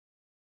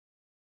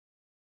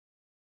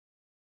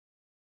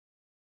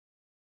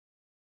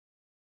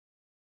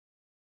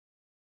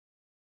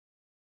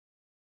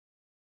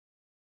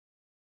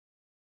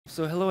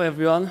So hello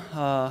everyone.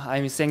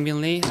 I'm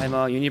Sangmin. I'm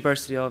a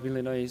University of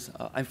Illinois.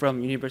 I'm from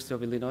University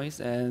of Illinois,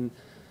 and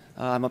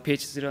I'm a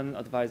PhD student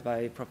advised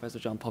by Professor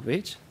John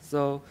Povich.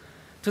 So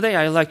today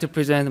I'd like to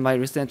present my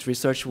recent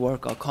research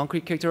work on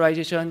concrete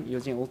characterization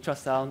using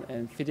ultrasound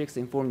and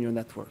physics-informed neural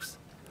networks.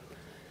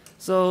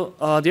 So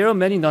there are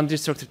many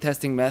non-destructive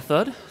testing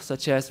methods,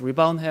 such as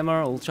rebound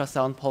hammer,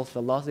 ultrasound pulse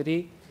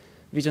velocity,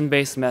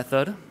 vision-based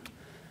method.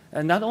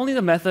 And not only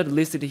the method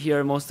listed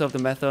here, most of the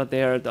method,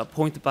 they are the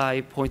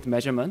point-by-point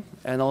measurement,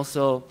 and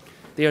also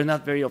they are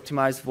not very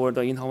optimized for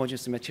the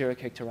inhomogeneous material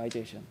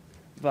characterization.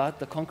 But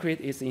the concrete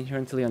is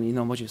inherently an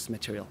inhomogeneous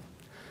material.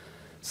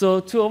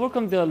 So to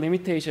overcome the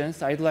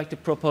limitations, I'd like to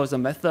propose a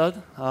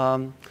method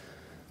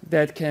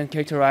that can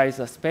characterize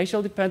a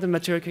spatial-dependent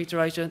material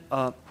characterization,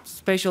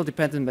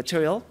 spatial-dependent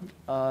material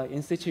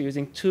in situ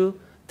using two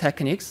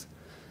techniques.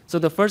 So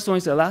the first one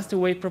is elastic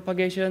wave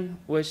propagation,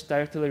 which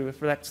directly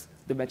reflects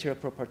the material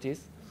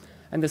properties.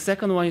 And the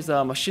second one is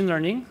machine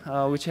learning,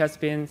 which has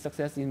been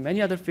successful in many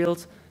other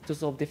fields to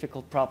solve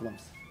difficult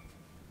problems.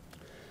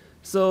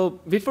 So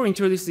before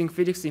introducing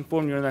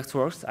physics-informed neural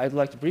networks, I'd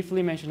like to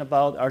briefly mention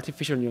about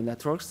artificial neural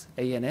networks,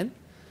 ANN.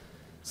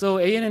 So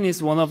ANN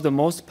is one of the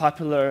most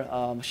popular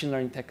machine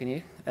learning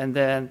technique. And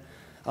then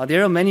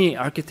there are many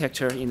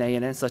architecture in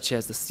ANN, such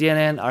as the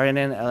CNN,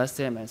 RNN,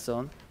 LSM, and so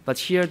on. But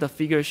here the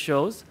figure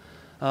shows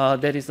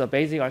that is the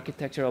basic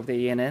architecture of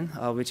the ANN,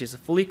 which is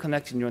fully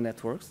connected neural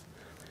networks.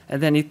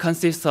 And then it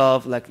consists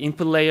of like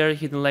input layer,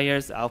 hidden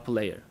layers, output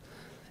layer.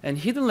 And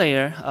hidden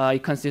layer,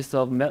 it consists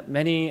of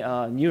many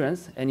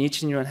neurons, and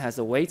each neuron has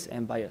a weight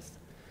and bias.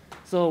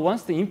 So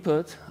once the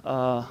input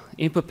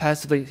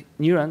passes to the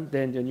neuron,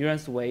 then the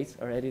neuron's weights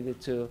are added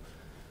to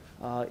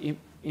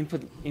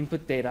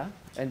input data,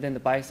 and then the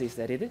bias is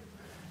added.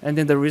 And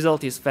then the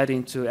result is fed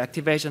into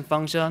activation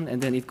function,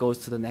 and then it goes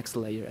to the next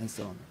layer, and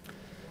so on.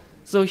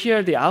 So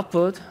here the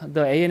output,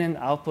 the ANN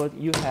output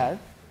you have,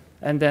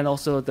 and then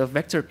also the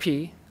vector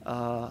P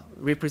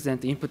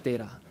represent the input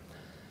data.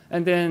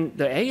 And then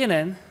the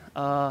ANN,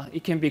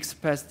 it can be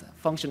expressed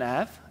function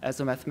f as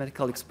a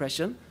mathematical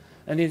expression,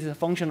 and it is a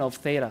function of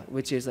theta,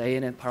 which is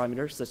ANN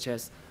parameters such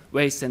as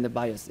weights and the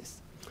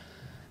biases.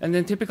 And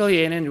then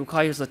typically ANN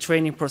requires a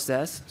training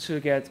process to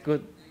get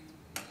good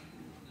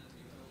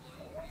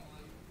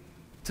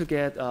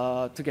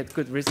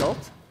good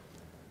result.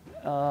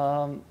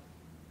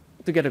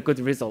 To get a good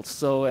result.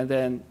 So, and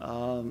then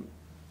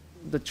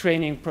the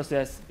training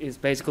process is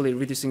basically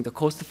reducing the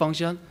cost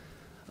function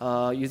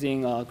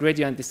using a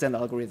gradient descent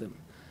algorithm.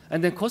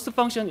 And then cost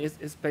function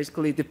is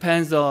basically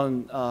depends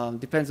on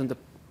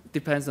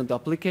the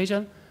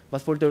application.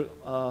 But for the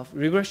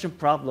regression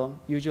problem,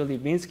 usually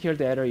mean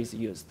squared error is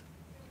used.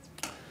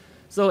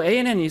 So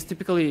ANN is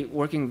typically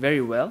working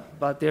very well,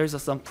 but there's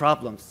some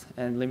problems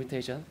and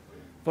limitations.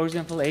 For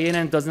example,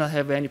 ANN does not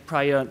have any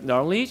prior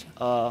knowledge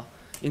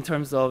in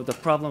terms of the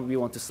problem we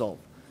want to solve.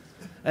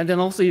 And then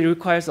also it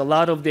requires a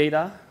lot of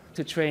data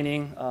to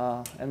training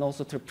and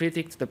also to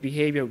predict the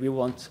behavior we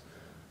want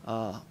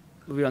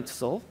to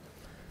solve.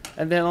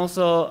 And then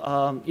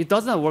also it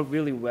does not work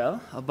really well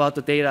about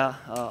the data,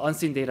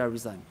 unseen data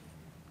resign.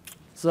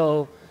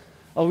 So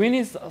we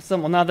need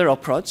another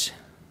approach.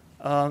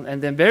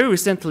 And then very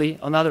recently,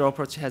 another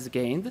approach has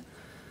gained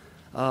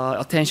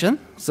attention,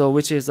 so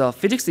which is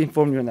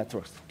physics-informed neural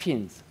networks,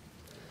 PINNs.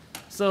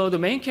 So the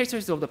main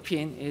characteristic of the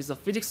PINN is a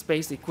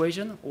physics-based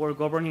equation or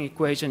governing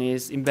equation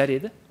is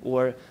embedded,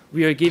 or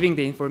we are giving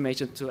the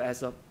information to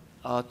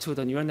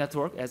the neural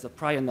network as a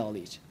prior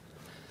knowledge.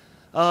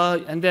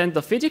 And then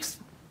the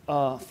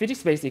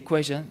physics-based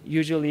equation,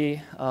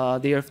 usually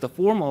they are the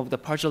form of the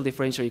partial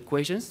differential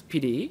equations,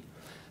 PDE.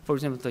 For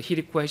example, the heat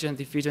equation,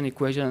 diffusion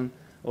equation,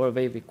 or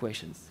wave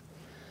equations.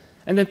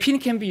 And then PINN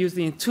can be used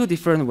in two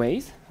different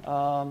ways.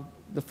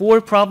 The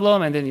forward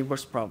problem and then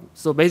inverse problem.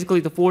 So basically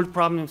the forward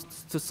problem is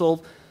to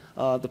solve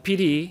the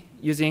PDE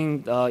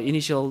using the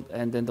initial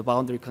and then the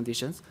boundary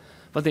conditions.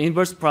 But the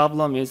inverse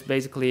problem is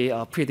basically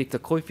predict the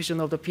coefficient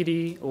of the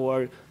PDE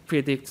or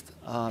predict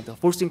the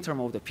forcing term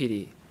of the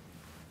PDE.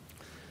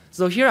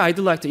 So here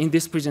in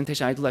this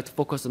presentation, I'd like to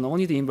focus on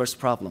only the inverse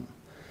problem.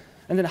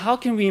 And then how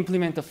can we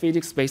implement the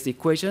physics-based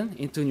equation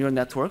into neural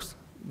networks?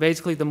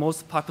 Basically the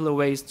most popular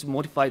way is to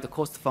modify the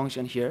cost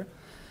function here.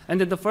 And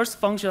then the first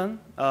function,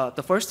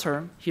 the first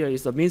term here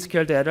is the mean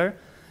squared error.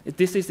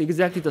 This is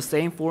exactly the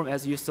same form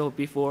as you saw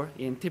before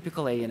in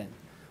typical ANN,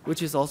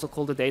 which is also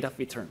called the data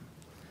fit term.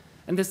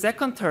 And the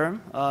second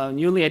term,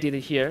 newly added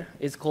here,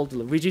 is called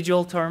the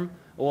residual term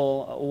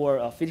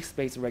or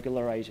physics-based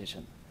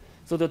regularization.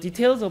 So the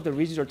details of the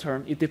residual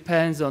term, it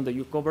depends on the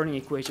governing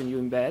equation you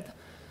embed.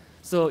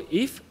 So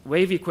if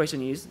wave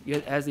equation is,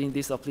 as in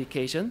this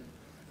application,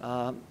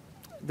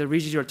 the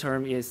residual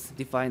term is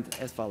defined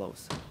as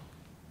follows.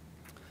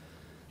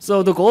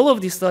 So the goal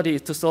of this study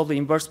is to solve the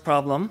inverse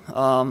problem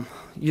of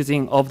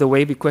the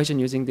wave equation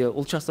using the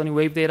ultrasonic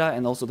wave data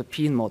and also the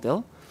PINN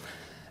model.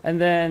 And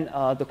then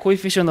the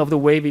coefficient of the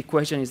wave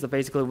equation is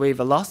basically wave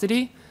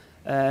velocity.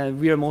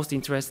 We are most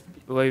interested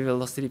in wave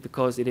velocity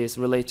because it is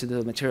related to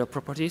the material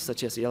properties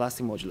such as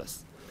elastic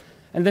modulus.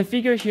 And then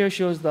figure here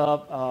shows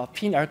the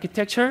PINN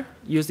architecture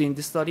used in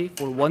this study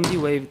for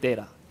 1D wave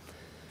data.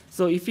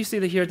 So if you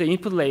see here the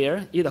input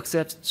layer, it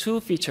accepts two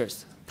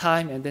features,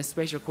 time and then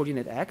spatial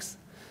coordinate x.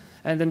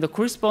 And then the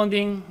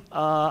corresponding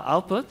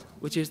output,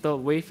 which is the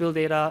wave field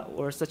data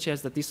or such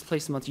as the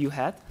displacement you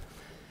had.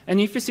 And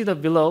if you see the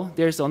below,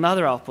 there's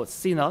another output,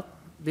 C naught.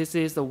 This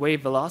is the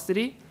wave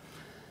velocity.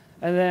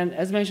 And then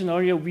as mentioned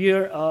earlier,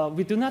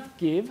 we do not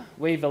give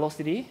wave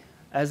velocity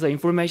as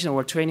information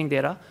or training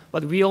data,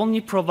 but we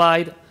only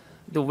provide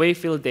the wave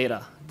field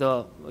data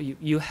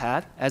you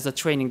had as a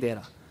training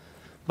data.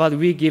 But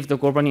we give the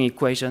governing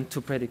equation to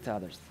predict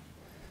others.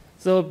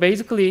 So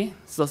basically,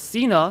 so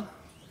C naught,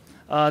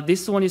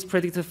 this one is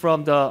predicted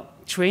from the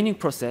training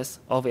process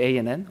of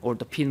ANN, or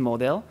the PINN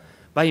model,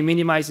 by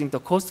minimizing the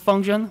cost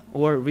function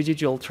or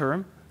residual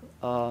term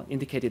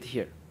indicated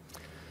here.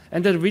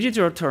 And the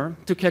residual term,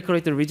 to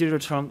calculate the residual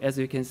term, as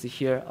you can see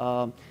here,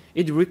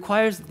 it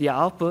requires the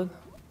output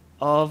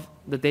of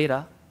the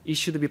data. It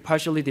should be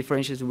partially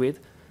differentiated with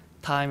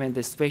time and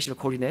the spatial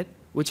coordinate,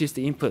 which is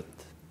the input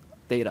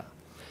data.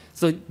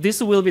 So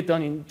this will be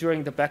done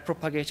during the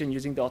backpropagation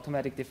using the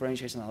automatic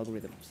differentiation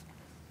algorithms.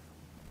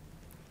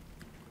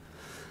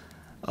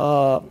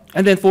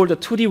 And then for the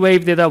 2D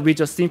wave data, we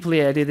just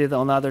simply added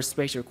another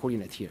spatial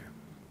coordinate here.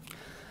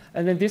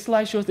 And then this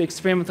slide shows the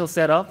experimental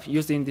setup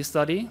used in this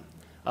study.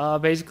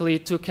 Basically,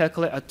 to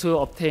calculate,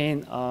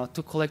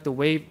 to collect the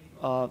wave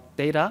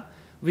data,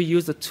 we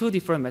use the two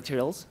different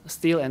materials,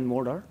 steel and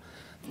mortar.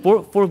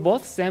 For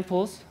both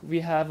samples, we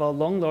have a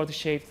long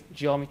rod-shaped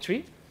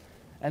geometry.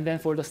 And then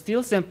for the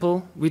steel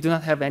sample, we do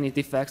not have any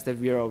defects that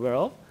we are aware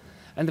of.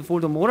 And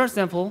for the mortar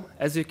sample,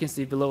 as you can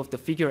see below of the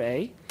figure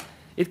A,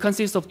 it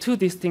consists of two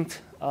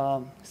distinct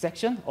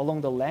sections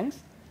along the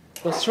length.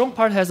 The strong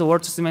part has a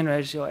word-to-cement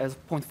ratio as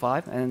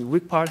 0.5, and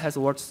weak part has a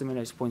word-to-cement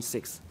ratio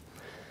 0.6.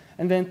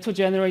 And then to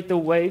generate the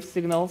wave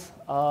signals,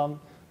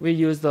 we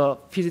use the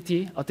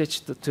PZT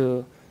attached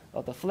to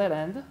the flat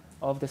end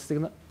of the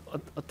signal,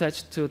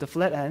 attached to the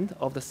flat end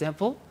of the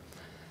sample.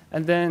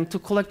 And then to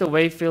collect the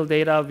wave field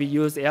data, we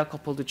use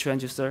air-coupled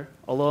transducer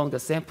along the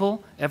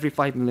sample every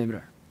 5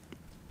 millimeter.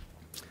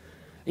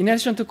 In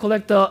addition to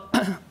collect the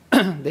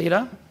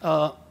data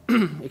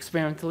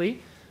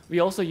experimentally, we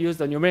also use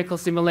the numerical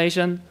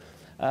simulation.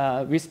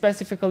 We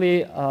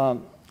specifically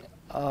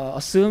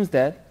assume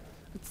that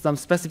some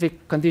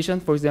specific condition,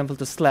 for example,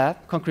 the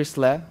slab, concrete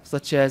slab,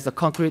 such as the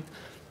concrete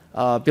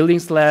building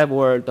slab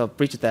or the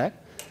bridge deck.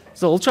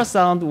 So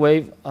ultrasound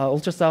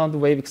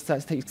wave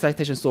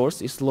excitation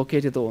source is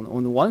located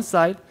on one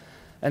side,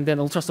 and then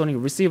ultrasonic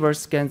receiver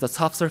scans the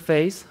top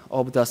surface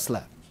of the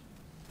slab.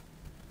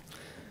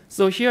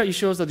 So here it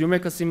shows the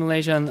numerical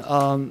simulation,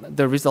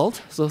 the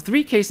result. So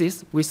 3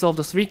 cases, we solved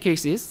the 3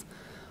 cases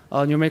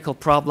numerical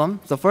problem.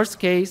 The first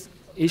case,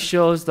 it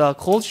shows the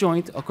cold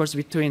joint occurs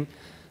between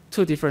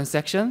 2 different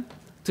sections,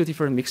 2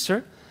 different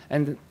mixture,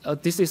 and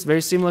this is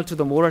very similar to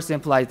the mortar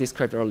sample I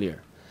described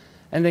earlier.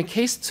 And then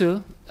case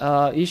 2,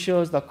 it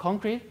shows the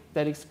concrete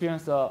that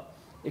experienced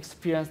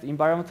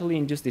environmentally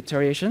induced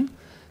deterioration.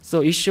 So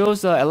it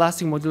shows the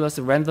elastic modulus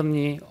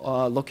randomly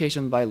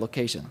location by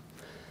location.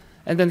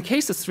 And then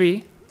case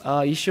 3,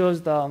 it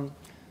shows the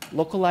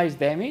localized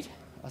damage,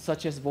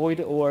 such as void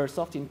or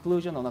soft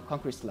inclusion on a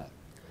concrete slab.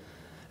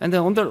 And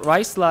then on the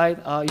right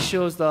slide, it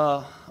shows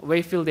the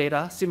wave field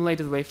data,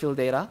 simulated wave field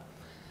data.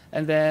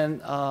 And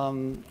then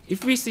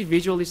if we see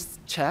visually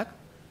check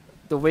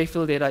the wave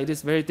field data, it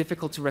is very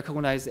difficult to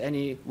recognize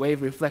any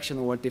wave reflection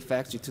or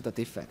defects due to the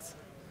defects.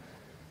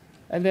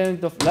 And then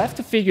the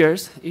left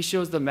figures, it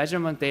shows the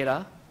measurement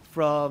data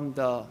from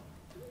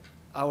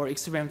our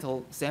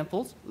experimental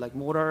samples, like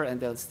mortar and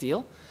then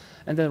steel.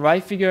 And the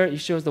right figure, it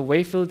shows the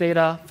wave field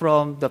data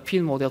from the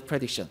PINN model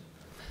prediction.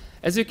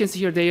 As you can see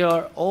here, they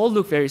all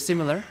look very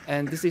similar,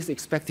 and this is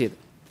expected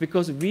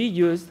because we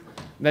used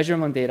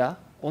measurement data,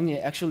 only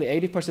actually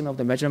 80% of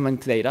the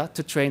measurement data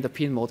to train the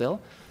PINN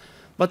model.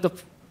 But the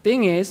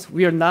thing is,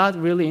 we are not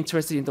really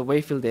interested in the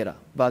wave field data,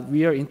 but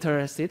we are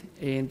interested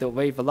in the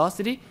wave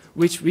velocity,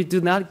 which we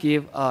do not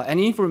give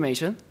any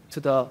information to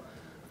the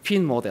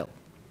PINN model.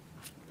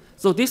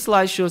 So this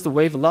slide shows the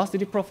wave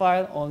velocity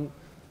profile on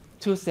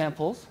 2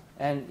 samples,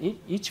 and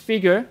each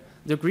figure,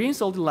 the green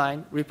solid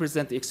line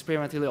represents the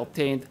experimentally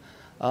obtained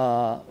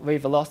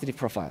wave velocity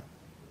profile.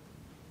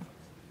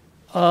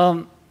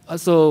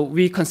 So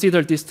we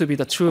consider this to be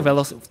the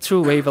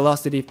true wave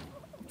velocity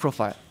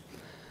profile.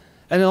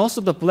 And then also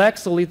the black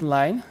solid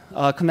line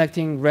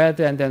connecting red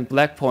and then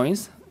black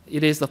points,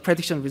 it is the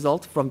prediction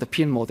result from the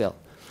PINN model.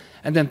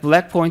 And then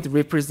black point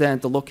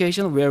represent the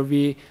location where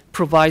we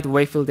provide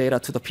wave field data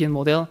to the PINN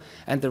model,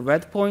 and the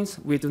red points,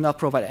 we do not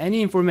provide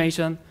any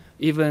information,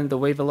 even the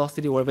wave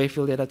velocity or wave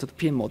field data to the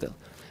PINN model.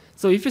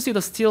 So if you see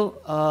the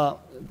steel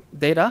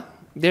data,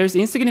 there is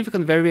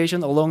insignificant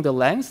variation along the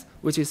length,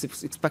 which is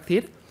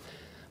expected.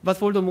 But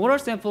for the mortar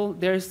sample,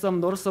 there is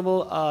some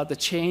noticeable the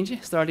change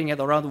starting at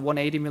around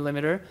 180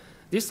 millimeter.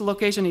 This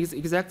location is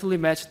exactly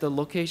matched the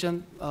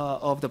location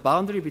of the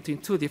boundary between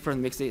 2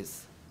 different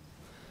mixes.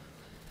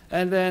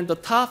 And then the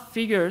top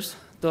figures,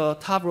 the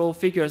top row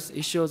figures,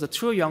 it shows a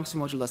true Young's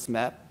modulus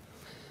map.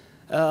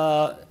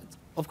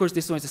 Of course,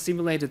 this one is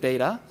simulated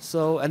data.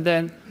 So, and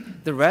then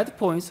the red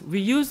points,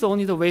 we used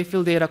only the wave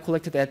field data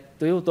collected at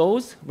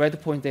those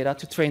red point data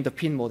to train the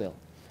PINN model.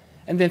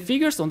 And then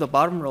figures on the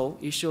bottom row,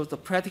 it shows the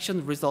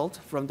prediction result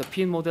from the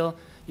PINN model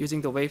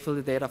using the wave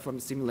field data from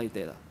the simulated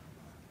data.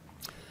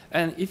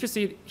 And if you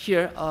see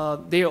here,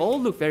 they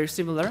all look very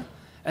similar.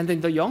 And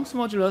then the Young's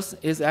modulus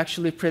is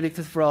actually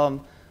predicted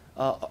from,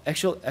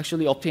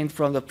 actually obtained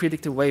from the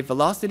predicted wave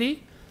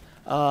velocity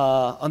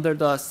under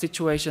the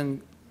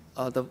situation,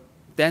 the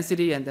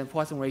density and then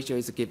Poisson ratio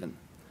is given.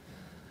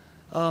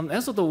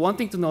 And so the one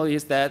thing to know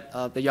is that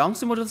the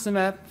Young's modulus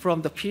map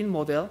from the PINN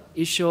model,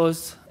 it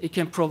shows it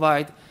can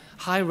provide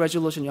high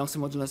resolution Young's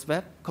modulus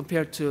map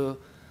compared to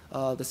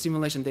the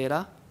simulation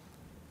data.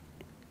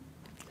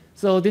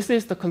 So this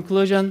is the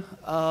conclusion.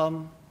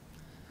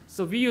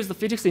 So we use the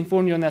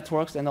physics-informed neural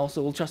networks and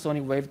also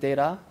ultrasonic wave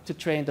data to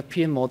train the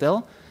PINN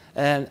model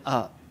and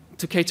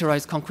to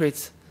characterize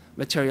concrete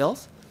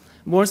materials.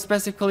 More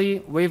specifically,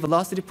 wave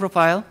velocity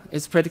profile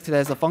is predicted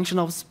as a function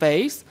of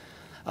space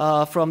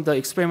from the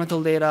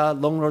experimental data,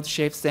 long rod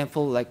shape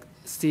sample like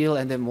steel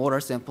and then mortar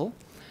sample.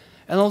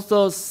 And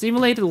also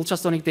simulated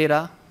ultrasonic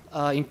data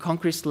in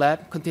concrete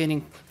slab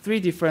containing 3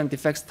 different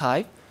defects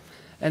type.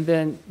 And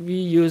then we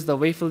use the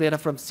wave field data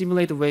from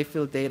simulated wave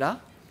field data.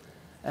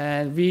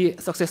 And we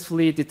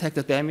successfully detect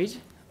the damage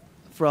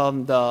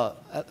from the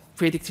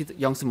predicted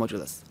Young's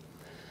modulus.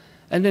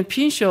 And then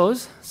PINN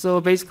shows, so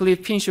basically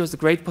PINN shows the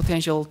great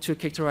potential to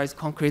characterize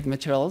concrete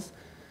materials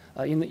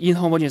in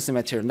inhomogeneous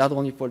material, not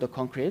only for the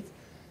concrete.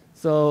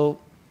 So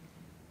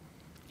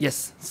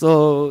yes,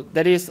 so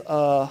that is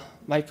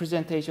my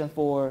presentation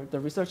for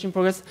the research in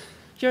progress.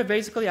 Here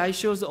basically I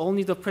shows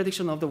only the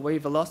prediction of the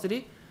wave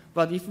velocity,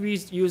 but if we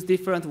use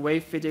different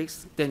wave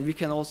physics, then we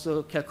can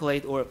also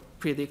calculate or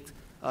predict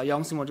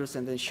Young's modulus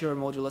and then shear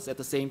modulus at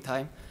the same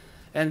time.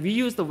 And we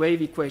use the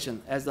wave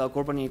equation as the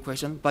Gorbanin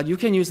equation, but you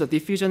can use the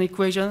diffusion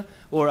equation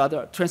or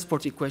other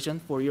transport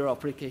equation for your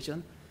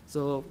application.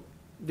 So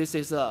this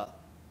is,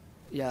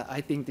 yeah,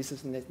 I think this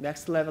is the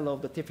next level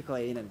of the typical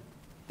ANN.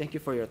 Thank you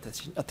for your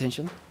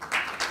attention.